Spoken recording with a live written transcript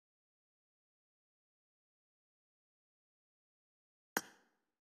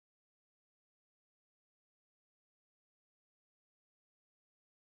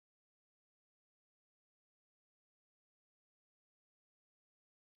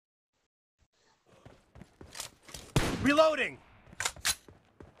Reloading.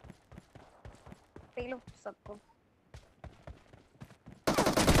 P low सबको।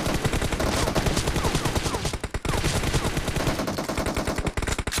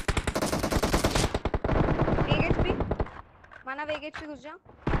 एक HP माना एक HP घुस जा।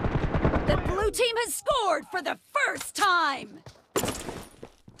 The blue team has scored for the first time.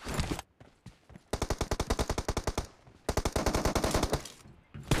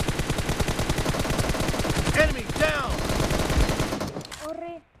 Enemy down.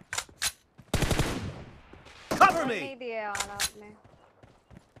 अरे Cover me. नहीं दिया यार आपने।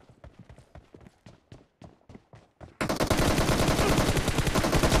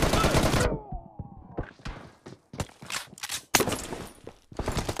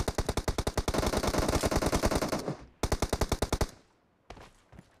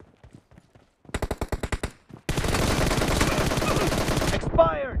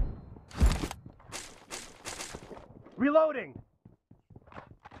 Expired. Reloading.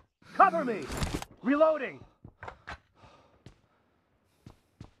 Cover me. Reloading.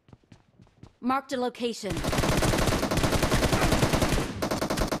 Marked a location.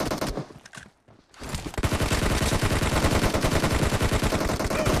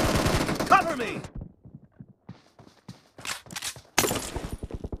 Cover me.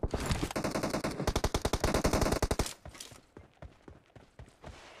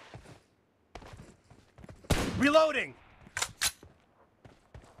 Reloading.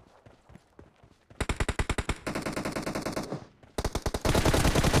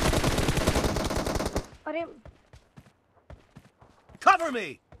 अरे Cover me.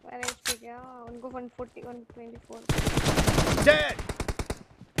 मैनेज पे क्या उनको 140 124 Dead.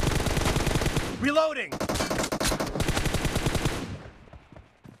 Reloading.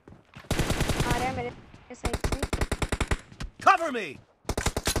 आ रहा है मेरे साइड से। Cover me.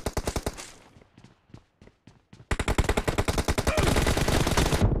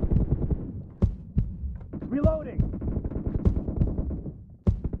 Reloading.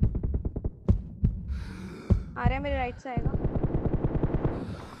 आ रहा है मेरे राइट से आएगा।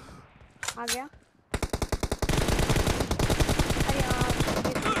 आ गया। अरे यार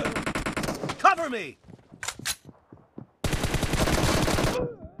Cover me.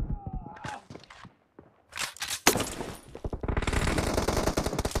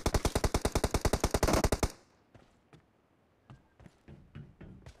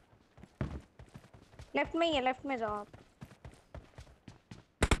 लेफ्ट में ही है, लेफ्ट में जाओ आप।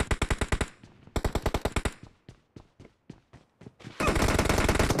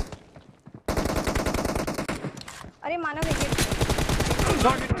 अरे मानव एक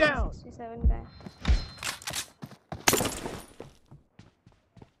Target down. 67 का है।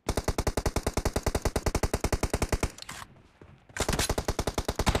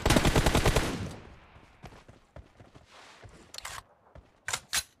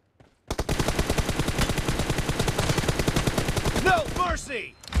 No mercy.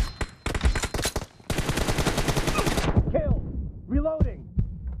 Kill. Reloading.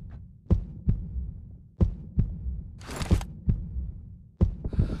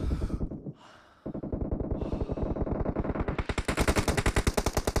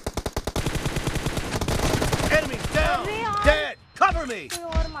 Enemy down. Dead. Cover me. कोई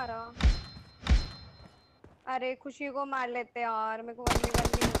और मारा। अरे खुशी को मार लेते यार, मेरे को 1v1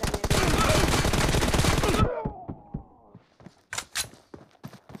 भी नहीं करने दे।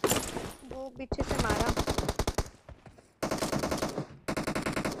 वो पीछे से मारा।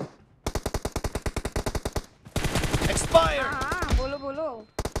 Expired. हाँ बोलो बोलो।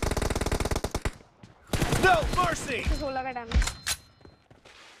 No mercy. 16 का डैमेज।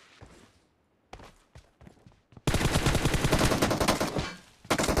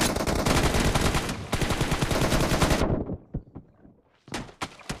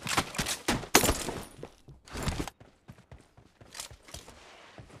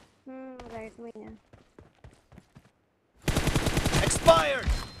 राइट में ही है। Expired.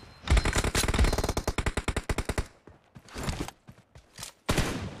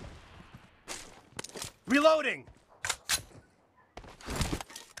 Reloading.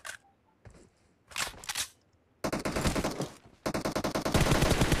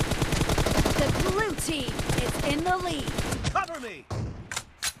 The blue team is in the lead. Cover me.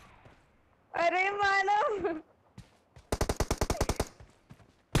 अरे मानव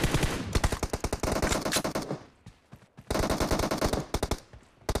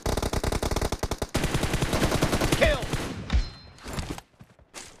Kill.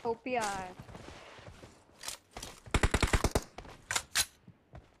 OPR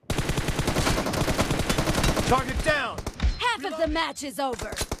Target down. Half of the match is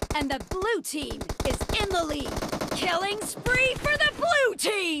over, and the blue team is in the lead. Killing spree for the blue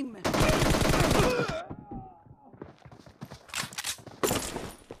team!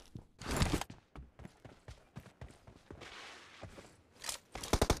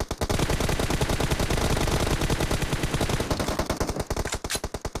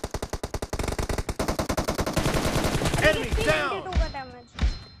 Enemy down! 92 का damage.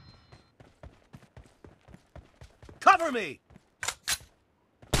 Cover me!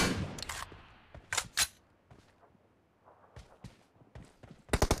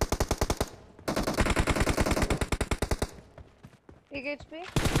 एक HP.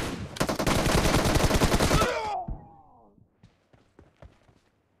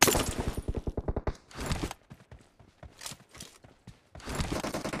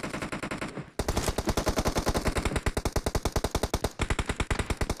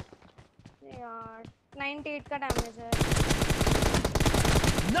 यार 98 का damage है.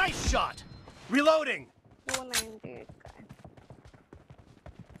 Nice shot! Reloading! वो 98 का है.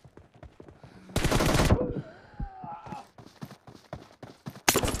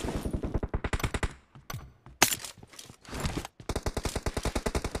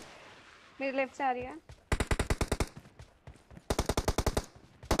 मेरे left से आ रही है.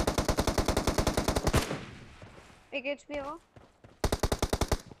 एक HP है वो.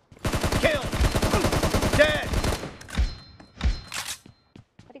 Kill! Dead!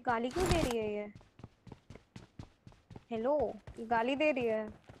 अरे गाली क्यों दे रही है ये? हेलो, गाली दे रही है.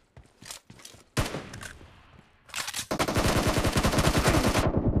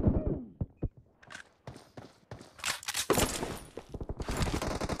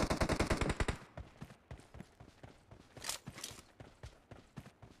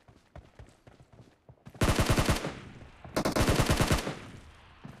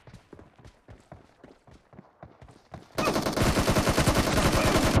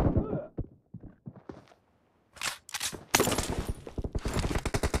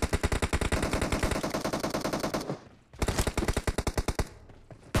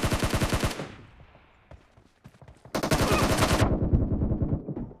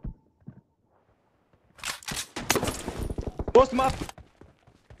 Post map.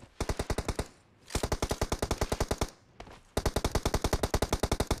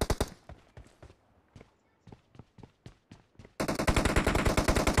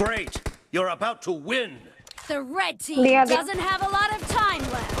 Great! You're about to win! The red team Liya. doesn't have a lot of time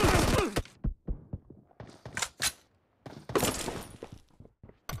left.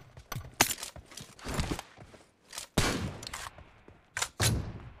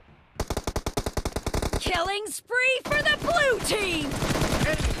 Killing spree for the blue team!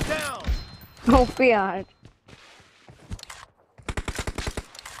 Enemy down! OP यार.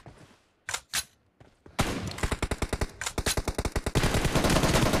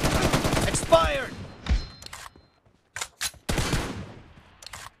 Expired!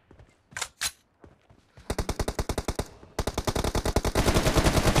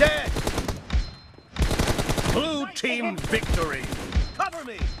 Dead! Blue team victory! Cover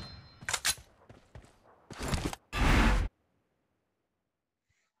me!